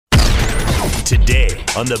Today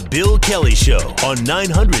on The Bill Kelly Show on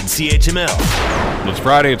 900 CHML. It's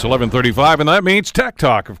Friday, it's 11:35, and that means Tech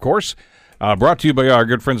Talk, of course. Brought to you by our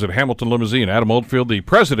good friends at Hamilton Limousine. Adam Oldfield, the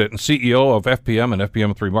president and CEO of FPM and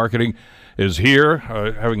FPM3 Marketing, is here,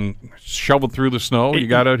 having shoveled through the snow. You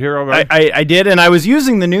got out here already? I did, and I was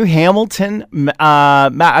using the new Hamilton.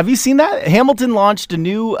 Have you seen that? Hamilton launched a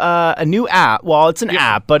new app. Well, it's an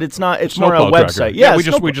app, but it's not. It's more a website. Tracker.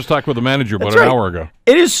 Yeah, we just talked with the manager about an hour ago.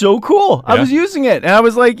 It is so cool. Yeah. I was using it, and I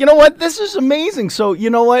was like, you know what? This is amazing. So, you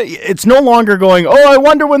know what? It's no longer going, oh, I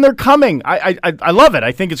wonder when they're coming. I love it.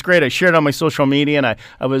 I think it's great. I shared it on my social media, and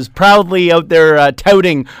I was proudly out there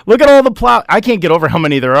touting, look at all the plow. I can't get over how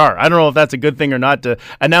many there are. I don't know if that's a good thing or not to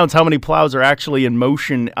announce how many plows are actually in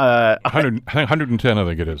motion. 110, I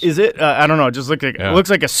think it is. Is it? I don't know. It just looks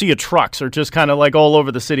like a sea of trucks, or just kind of like all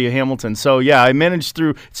over the city of Hamilton. So, yeah, I managed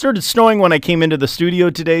through. It started snowing when I came into the studio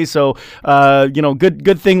today, so,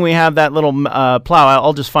 good thing we have that little plow.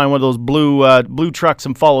 I'll just find one of those blue trucks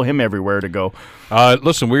and follow him everywhere to go.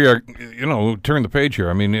 Listen, we are, turn the page here.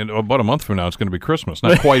 I mean, about a month from now, it's going to be Christmas.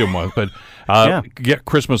 Not quite a month, but get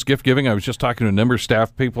Christmas gift giving. I was just talking to a number of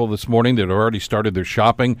staff people this morning that already started their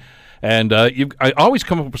shopping. And I always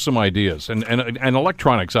come up with some ideas, and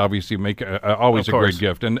electronics obviously make always a great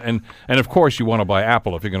gift, and of course you want to buy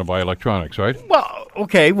Apple if you're going to buy electronics, right? Well,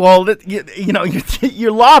 okay,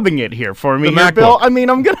 you're lobbing it here for me, here, Bill. I mean,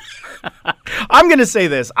 I'm gonna say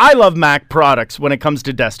this. I love Mac products when it comes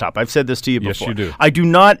to desktop. I've said this to you before. Yes, you do. I do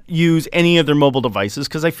not use any of their mobile devices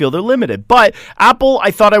because I feel they're limited. But Apple, I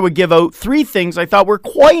thought I would give out 3 things I thought were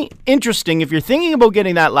quite interesting if you're thinking about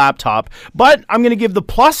getting that laptop. But I'm going to give the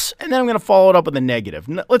plus, and then I'm going to follow it up with a negative.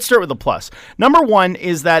 Let's start with the plus. Number 1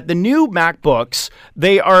 is that the new MacBooks,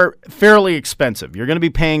 they are fairly expensive. You're going to be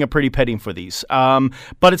paying a pretty penny for these.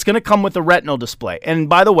 But it's going to come with a Retinal display. And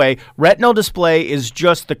by the way, Retinal display is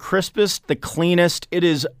just the crispest, the cleanest. It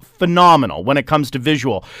is phenomenal when it comes to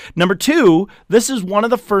visual. Number 2, this is one of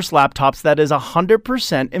the first laptops that is 100%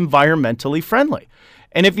 environmentally friendly.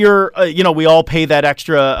 And if you're, we all pay that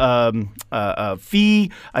extra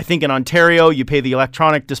fee. I think in Ontario, you pay the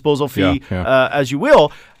electronic disposal fee as you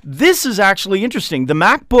will. This is actually interesting. The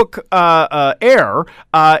MacBook Air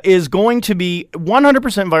is going to be 100%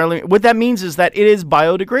 environmentally. What that means is that it is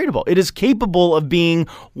biodegradable. It is capable of being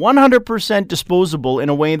 100% disposable in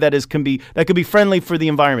a way that could be friendly for the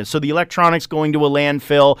environment. So the electronics going to a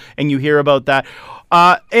landfill, and you hear about that.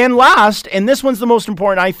 And last, and this one's the most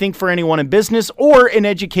important, I think, for anyone in business or in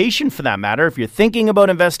education for that matter, if you're thinking about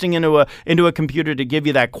investing into a computer to give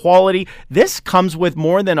you that quality, this comes with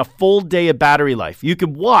more than a full day of battery life. You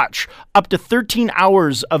could watch up to 13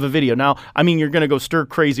 hours of a video. Now, I mean, you're going to go stir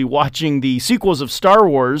crazy watching the sequels of Star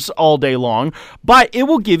Wars all day long, but it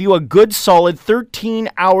will give you a good solid 13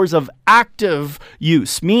 hours of active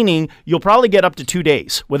use, meaning you'll probably get up to 2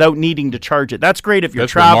 days without needing to charge it. That's great if you're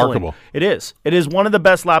traveling. Remarkable. It is. It is one of the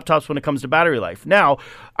best laptops when it comes to battery life. Now,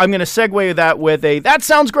 I'm going to segue that with that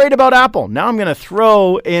sounds great about Apple. Now I'm going to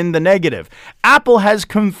throw in the negative. Apple has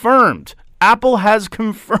confirmed,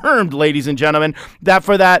 ladies and gentlemen, that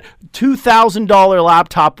for that $2,000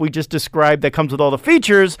 laptop we just described that comes with all the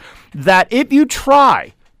features, that if you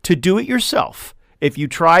try to do it yourself, if you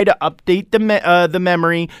try to update the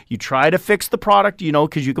memory, you try to fix the product,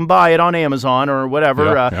 because you can buy it on Amazon or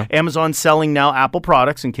whatever. Amazon's selling now Apple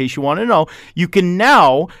products, in case you want to know. You can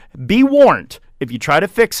now be warned, if you try to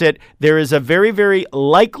fix it, there is a very, very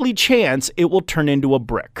likely chance it will turn into a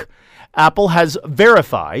brick. Apple has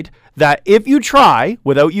verified that if you try,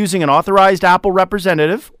 without using an authorized Apple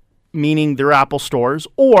representative, meaning their Apple stores,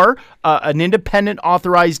 or an independent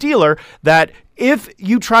authorized dealer, that if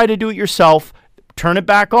you try to do it yourself, turn it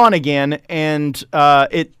back on again, and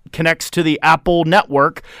it connects to the Apple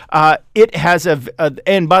network, it has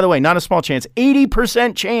and by the way, not a small chance,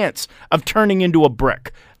 80% chance of turning into a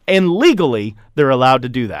brick. And legally, they're allowed to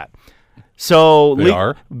do that. So they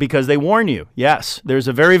are? Because they warn you. Yes. There's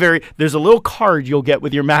a there's a little card you'll get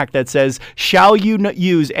with your Mac that says, shall you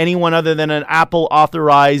use anyone other than an Apple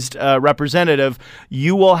authorized representative,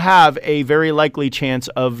 you will have a very likely chance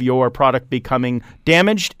of your product becoming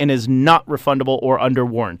damaged and is not refundable or under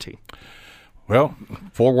warranty. Well,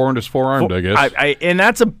 forewarned is forearmed, I guess. And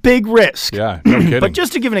that's a big risk. Yeah, no kidding. But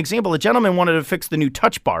just to give an example, a gentleman wanted to fix the new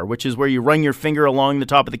touch bar, which is where you run your finger along the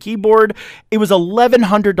top of the keyboard. It was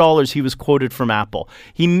 $1,100 he was quoted from Apple.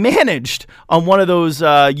 He managed on one of those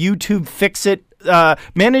YouTube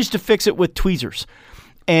managed to fix it with tweezers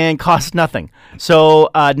and cost nothing. So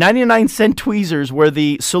 99-cent tweezers were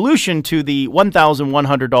the solution to the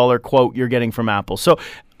 $1,100 quote you're getting from Apple. So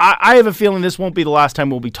I have a feeling this won't be the last time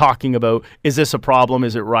we'll be talking about, is this a problem?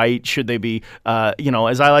 Is it right? Should they be,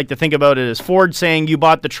 as I like to think about it, as Ford saying you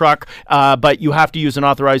bought the truck, but you have to use an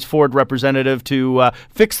authorized Ford representative to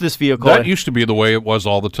fix this vehicle. That used to be the way it was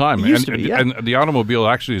all the time. It used to be, yeah. And the automobile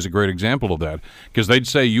actually is a great example of that, because they'd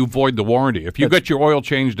say you void the warranty. If you get your oil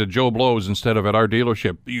changed at Joe Blow's instead of at our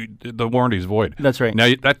dealership, the warranty's void. That's right. Now,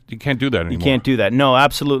 you can't do that anymore. You can't do that. No,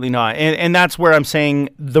 absolutely not. And that's where I'm saying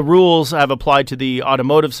the rules have applied to the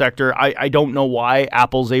automotive sector. I don't know why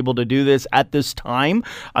Apple's able to do this at this time.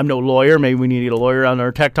 I'm no lawyer. Maybe we need to get a lawyer on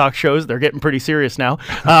our Tech Talk shows. They're getting pretty serious now,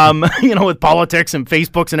 with politics and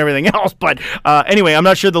Facebooks and everything else. But anyway, I'm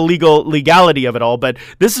not sure the legality of it all. But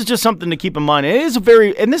this is just something to keep in mind. This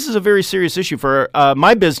is a very serious issue for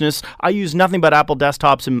my business. I use nothing but Apple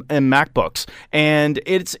desktops and MacBooks, and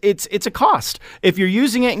it's a cost. If you're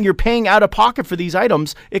using it and you're paying out of pocket for these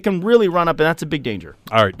items, it can really run up, and that's a big danger.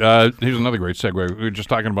 All right, here's another great segue. We were just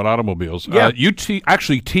talking about automobiles. Yeah. You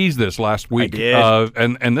actually teased this last week. I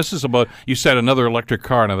did. And this is about, you said another electric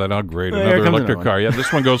car, and I thought, oh, great, another electric car. Yeah,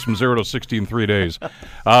 this one goes from 0 to 60 in 3 days.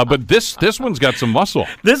 But this one's got some muscle.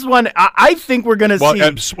 This one, I think we're going to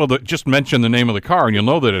see. Just mention the name of the car, and you'll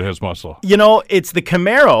know that it has muscle. It's the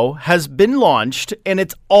Camaro has been launched, and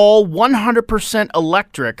it's all 100%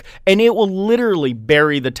 electric, and it will literally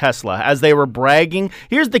bury the Tesla. As they were bragging,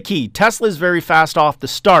 here's the key. Tesla is very fast off the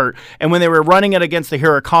start, and when they were running it against the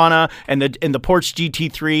Huracan and the Porsche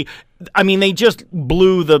GT3, I mean, they just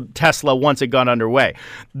blew the Tesla once it got underway.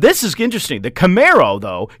 This is interesting. The Camaro,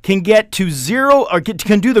 though, can get to zero, or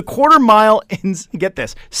can do the quarter mile in, get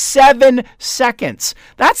this, 7 seconds.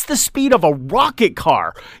 That's the speed of a rocket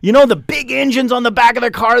car. The big engines on the back of the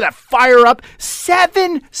car that fire up.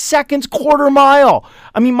 7 seconds, quarter mile.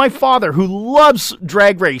 I mean, my father, who loves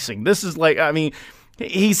drag racing, this is like,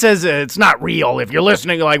 he says it's not real. If you're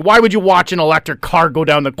listening, like, why would you watch an electric car go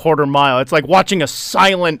down the quarter mile? It's like watching a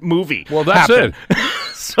silent movie. Well, that's happen. it.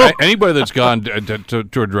 So anybody that's gone to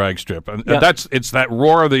a drag strip, it's that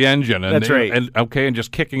roar of the engine. And, that's right. And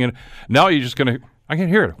just kicking it. Now you're just going to... I can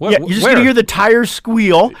hear it. You're just going to hear the tires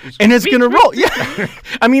squeal, and it's going to roll. Yeah,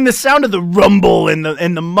 I mean, the sound of the rumble and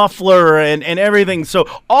the muffler and everything. So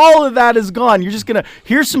all of that is gone. You're just going to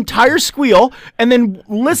hear some tires squeal, and then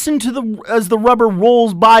listen to as the rubber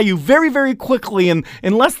rolls by you very, very quickly. And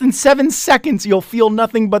in less than 7 seconds, you'll feel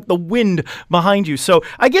nothing but the wind behind you. So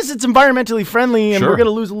I guess it's environmentally friendly, and we're going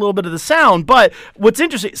to lose a little bit of the sound. But what's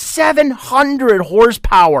interesting, 700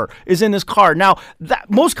 horsepower is in this car. Now,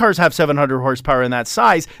 most cars have 700 horsepower in that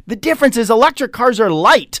size. The difference is electric cars are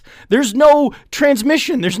light. There's no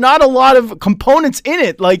transmission. There's not a lot of components in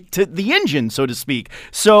it, like to the engine, so to speak.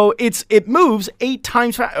 So it moves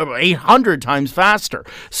 800 times faster.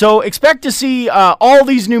 So expect to see all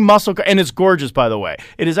these new muscle cars, and it's gorgeous, by the way.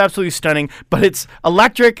 It is absolutely stunning, but it's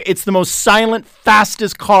electric. It's the most silent,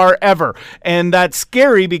 fastest car ever. And that's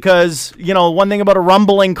scary because, one thing about a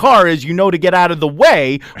rumbling car is to get out of the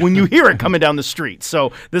way when you hear it coming down the street.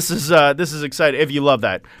 So this is exciting. If you love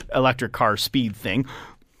that electric car speed thing.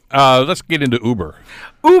 Let's get into Uber.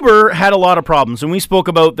 Uber had a lot of problems, and we spoke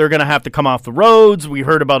about they're going to have to come off the roads. We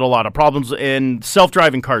heard about a lot of problems in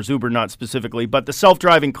self-driving cars, Uber not specifically, but the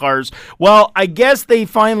self-driving cars. Well, I guess they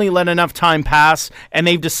finally let enough time pass, and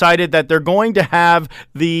they've decided that they're going to have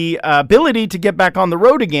the ability to get back on the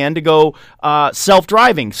road again to go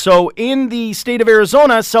self-driving. So in the state of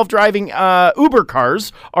Arizona, self-driving Uber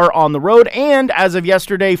cars are on the road, and as of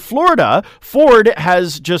yesterday, Florida, Ford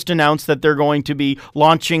has just announced that they're going to be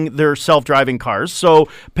launching their self-driving cars. So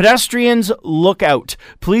pedestrians, look out.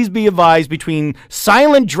 Please be advised, between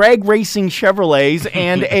silent drag racing Chevrolets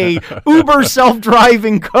and a Uber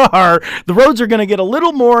self-driving car, the roads are going to get a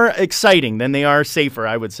little more exciting than they are safer,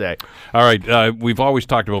 I would say. All right. We've always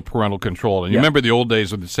talked about parental control. And you remember the old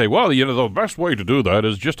days when they say, well, the best way to do that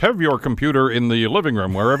is just have your computer in the living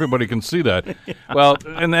room where everybody can see that. Well,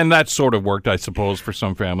 and then that sort of worked, I suppose, for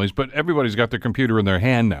some families. But everybody's got their computer in their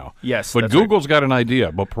hand now. Yes. But Google's got an idea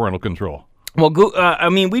about parental control. Well,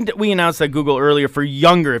 we announced that Google earlier for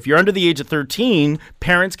younger. If you're under the age of 13,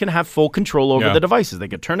 parents can have full control over the devices. They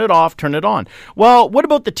could turn it off, turn it on. Well, what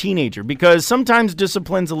about the teenager? Because sometimes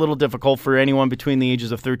discipline's a little difficult for anyone between the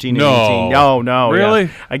ages of 13 and 18. No. Really?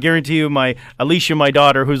 Yeah. I guarantee you Alicia, my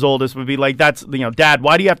daughter, who's oldest, would be like, Dad,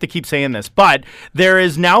 why do you have to keep saying this? But there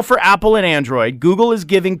is now, for Apple and Android, Google is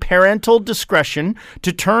giving parental discretion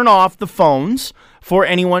to turn off the phones for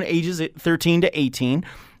anyone ages 13 to 18.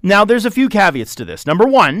 Now, there's a few caveats to this. Number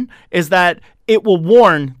one is that it will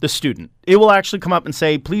warn the student. It will actually come up and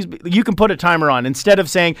say, please, you can put a timer on. Instead of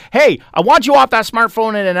saying, hey, I want you off that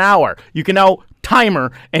smartphone in an hour, you can now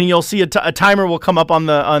timer, and you'll see a timer will come up on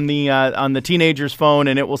the teenager's phone,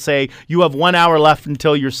 and it will say you have 1 hour left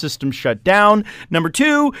until your system shut down. Number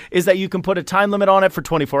 2 is that you can put a time limit on it for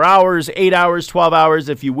 24 hours, 8 hours, 12 hours,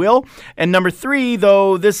 if you will. And number 3,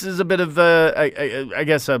 though, this is a bit of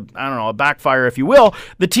a backfire, if you will.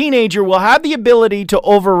 The teenager will have the ability to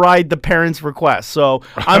override the parent's request. So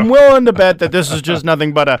I'm willing to bet that this is just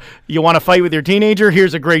nothing but you want to fight with your teenager?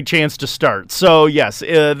 Here's a great chance to start. So yes,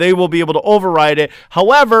 they will be able to override it.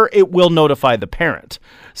 However, it will notify the parent.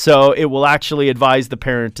 So it will actually advise the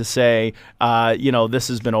parent to say, this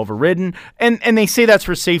has been overridden. And they say that's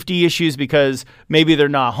for safety issues because maybe they're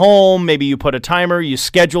not home. Maybe you put a timer, you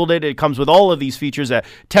scheduled it. It comes with all of these features at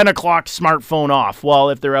 10 o'clock, smartphone off. Well,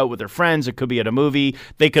 if they're out with their friends, it could be at a movie,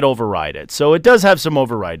 they could override it. So it does have some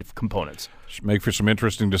override components. Make for some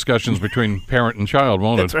interesting discussions between parent and child,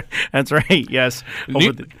 won't it? That's right. Yes.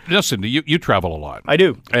 Listen, you travel a lot. I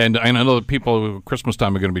do. And I know that people Christmas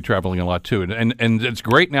time are going to be traveling a lot too. And it's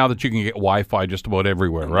great now that you can get Wi-Fi just about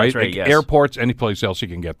everywhere, right? That's right, yes. Airports, any place else you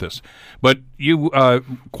can get this. But you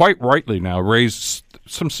quite rightly now raised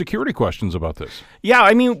some security questions about this. Yeah,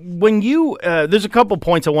 I mean, when there's a couple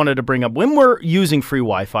points I wanted to bring up. When we're using free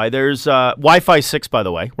Wi-Fi, there's Wi-Fi 6, by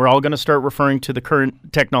the way. We're all going to start referring to the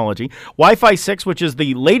current technology. Wi-Fi 6, which is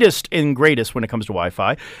the latest and greatest when it comes to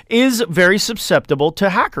Wi-Fi, is very susceptible to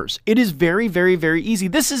hackers. It is very, very, very easy.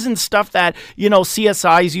 This isn't stuff that,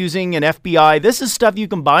 CSI is using and FBI. This is stuff you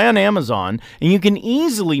can buy on Amazon, and you can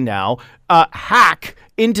easily now hack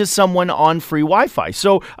into someone on free Wi-Fi.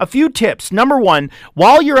 So a few tips. Number 1,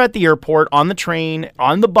 while you're at the airport, on the train,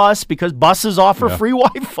 on the bus, because buses offer free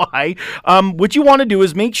Wi-Fi, what you want to do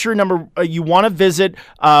is make sure, you want to visit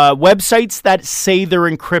websites that say they're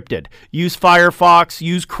encrypted. Use Firefox,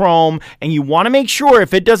 use Chrome, and you want to make sure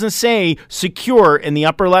if it doesn't say secure in the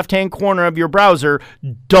upper left-hand corner of your browser,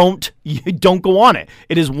 don't go on it.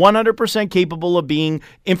 It is 100% capable of being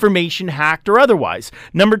information hacked or otherwise.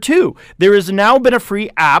 Number 2, there has now been a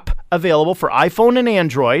free app available for iPhone and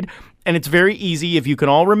Android. And it's very easy. If you can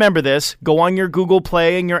all remember this, go on your Google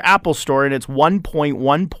Play and your Apple Store, and it's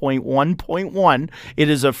 1.1.1.1. It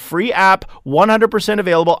is a free app, 100%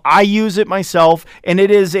 available. I use it myself, and it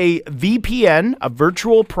is a VPN, a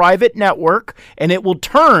virtual private network, and it will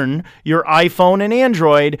turn your iPhone and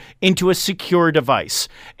Android into a secure device.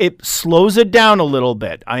 It slows it down a little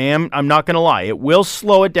bit. I'm not going to lie. It will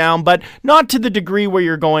slow it down, but not to the degree where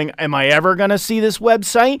you're going, am I ever going to see this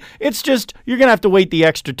website? It's just, you're going to have to wait the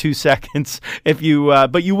extra 2 seconds if you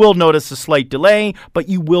but you will notice a slight delay, but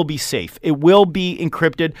you will be safe. It will be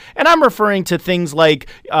encrypted, and I'm referring to things like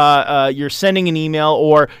you're sending an email,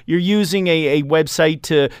 or you're using a website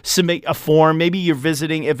to submit a form. Maybe you're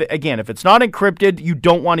visiting. If it's not encrypted, you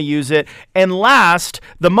don't want to use it. And last,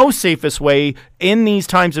 the most safest way in these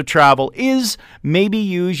times of travel is maybe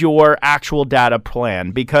use your actual data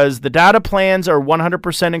plan, because the data plans are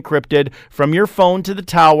 100% encrypted from your phone to the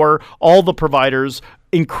tower. All the providers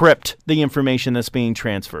encrypt the information that's being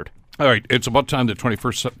transferred. All right, it's about time that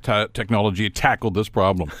 21st technology tackled this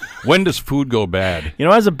problem. When does food go bad?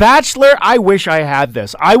 As a bachelor, I wish I had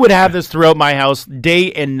this. I would have this throughout my house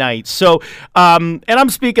day and night. So, and I'm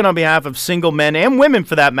speaking on behalf of single men and women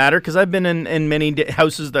for that matter, because I've been in many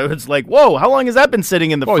houses that it's like, whoa, how long has that been sitting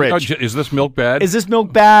in the fridge? Is this milk bad? Is this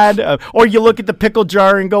milk bad? Or you look at the pickle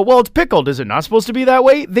jar and go, well, it's pickled. Is it not supposed to be that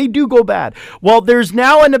way? They do go bad. Well, there's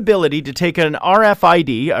now an ability to take an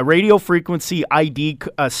RFID, a radio frequency ID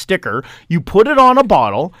sticker. You put it on a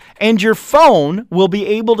bottle, and your phone will be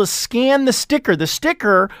able to scan the sticker. The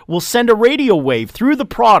sticker will send a radio wave through the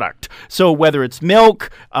product. So whether it's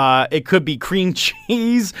milk, it could be cream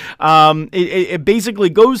cheese, it basically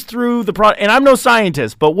goes through the product. And I'm no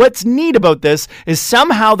scientist, but what's neat about this is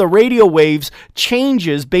somehow the radio waves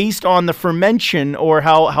changes based on the fermentation, or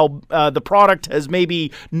how the product has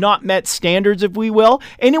maybe not met standards, if we will,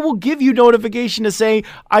 and it will give you notification to say,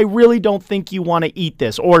 I really don't think you want to eat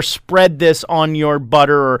this, or spread this on your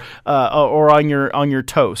butter or on your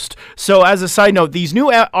toast. So as a side note, these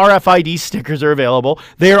new RFID stickers are available.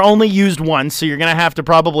 They are only used once, so you're going to have to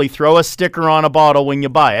probably throw a sticker on a bottle when you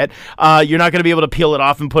buy it. You're not going to be able to peel it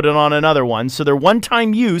off and put it on another one. So they're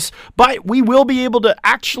one-time use, but we will be able to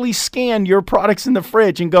actually scan your products in the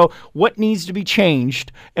fridge and go, what needs to be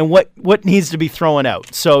changed and what needs to be thrown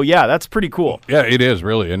out. So yeah, that's pretty cool. Yeah, it is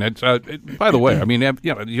really. And it's by the way, I mean,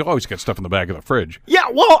 you always get stuff in the back of the fridge. Yeah,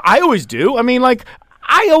 well, I always do. I mean,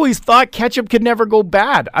 I always thought ketchup could never go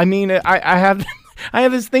bad. I mean, I have I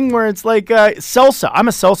have this thing where it's like salsa. I'm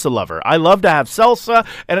a salsa lover. I love to have salsa,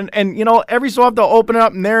 and you know, every so often I'll open it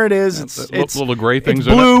up, and there it is. It's little gray things.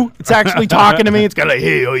 It's blue. In it. It's actually talking to me. It's got like,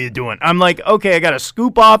 hey, how you doing? I'm like, okay, I got to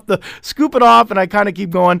scoop it off, and I kind of keep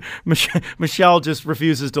going. Michelle just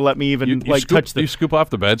refuses to let me even touch the. You scoop off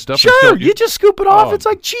the bad stuff. Sure, you just scoop it off. It's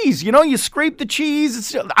like cheese. You know, you scrape the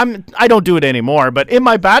cheese. I don't do it anymore, but in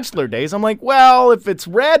my bachelor days, I'm like, well, if it's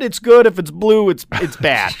red, it's good. If it's blue, it's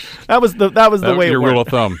bad. That was the way it your worked. rule of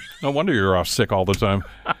thumb. No wonder you're off sick all the time.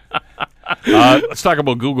 Let's talk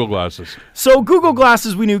about Google Glasses. So Google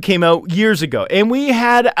Glasses we knew came out years ago, and we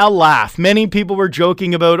had a laugh. Many people were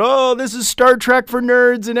joking about, oh, this is Star Trek for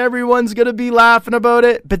nerds, and everyone's going to be laughing about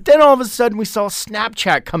it. But then all of a sudden we saw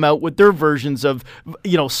Snapchat come out with their versions of,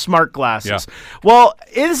 smart glasses. Yeah. Well,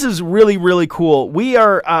 this is really, really cool. We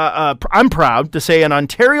are, I'm proud to say an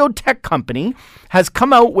Ontario tech company has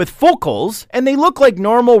come out with focals, and they look like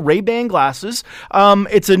normal Ray-Ban glasses.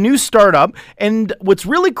 It's a new startup, and what's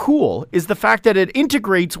really cool is the fact that it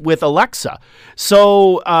integrates with Alexa.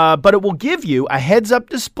 So, but it will give you a heads-up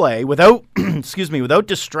display without, without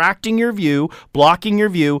distracting your view, blocking your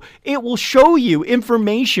view. It will show you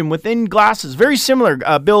information within glasses. Very similar.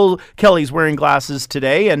 Bill Kelly's wearing glasses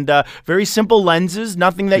today, and very simple lenses.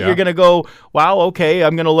 Nothing that you're going to go, wow, okay,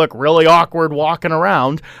 I'm going to look really awkward walking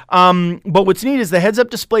around. But what's neat is the heads-up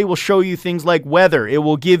display will show you things like weather. It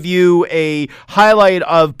will give you a highlight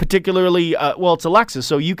of particularly, it's Alexa,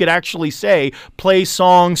 so you could actually say, play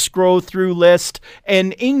song, scroll through list,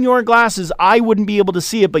 and in your glasses, I wouldn't be able to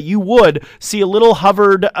see it, but you would see a little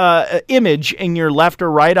hovered image in your left or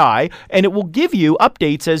right eye, and it will give you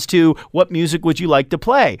updates as to what music would you like to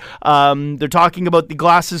play. They're talking about the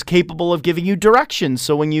glasses capable of giving you directions,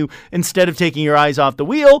 so when you, instead of taking your eyes off the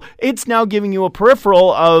wheel, it's now giving you a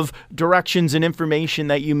peripheral of directions and information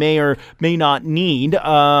that you may or may not need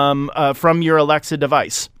from your Alexa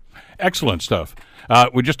device. Excellent stuff.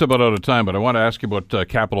 We're just about out of time, but I want to ask you about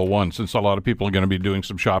Capital One, since a lot of people are going to be doing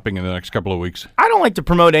some shopping in the next couple of weeks. I don't like to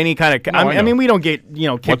promote any kind of... I mean, we don't get,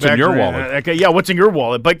 kickback. What's in your wallet? What's in your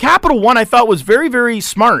wallet? But Capital One, I thought, was very, very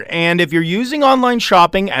smart. And if you're using online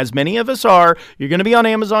shopping, as many of us are, you're going to be on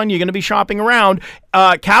Amazon, you're going to be shopping around,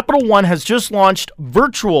 Capital One has just launched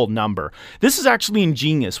Virtual Number. This is actually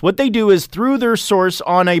ingenious. What they do is through their source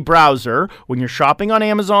on a browser, when you're shopping on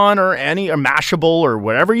Amazon or Mashable or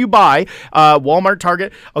whatever you buy, Walmart,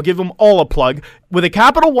 Target, I'll give them all a plug. With a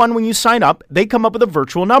Capital One, when you sign up, they come up with a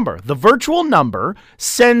virtual number. The virtual number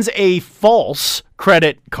sends a false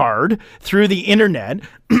credit card through the internet,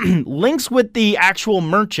 links with the actual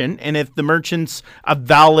merchant, and if the merchant's a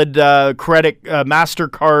valid credit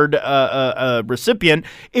MasterCard recipient,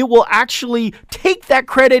 it will actually take that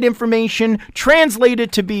credit information, translate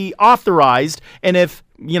it to be authorized, and if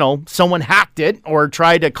someone hacked it or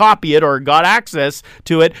tried to copy it or got access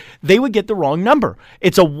to it, they would get the wrong number.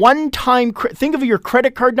 It's a one-time, think of your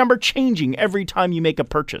credit card number changing every time you make a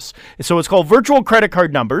purchase. So it's called virtual credit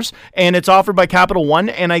card numbers, and it's offered by Capital One,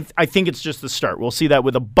 and I think it's just the start. We'll see that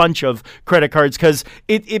with a bunch of credit cards because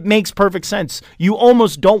it makes perfect sense. You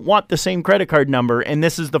almost don't want the same credit card number, and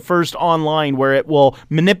this is the first online where it will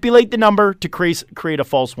manipulate the number to create a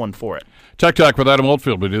false one for it. Tech Talk with Adam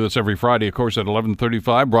Oldfield. We do this every Friday, of course, at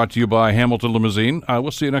 11:35. Brought to you by Hamilton Limousine.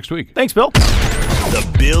 We'll see you next week. Thanks, Bill.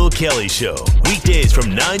 The Bill Kelly Show. Weekdays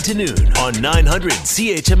from 9 to noon on 900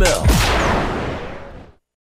 CHML.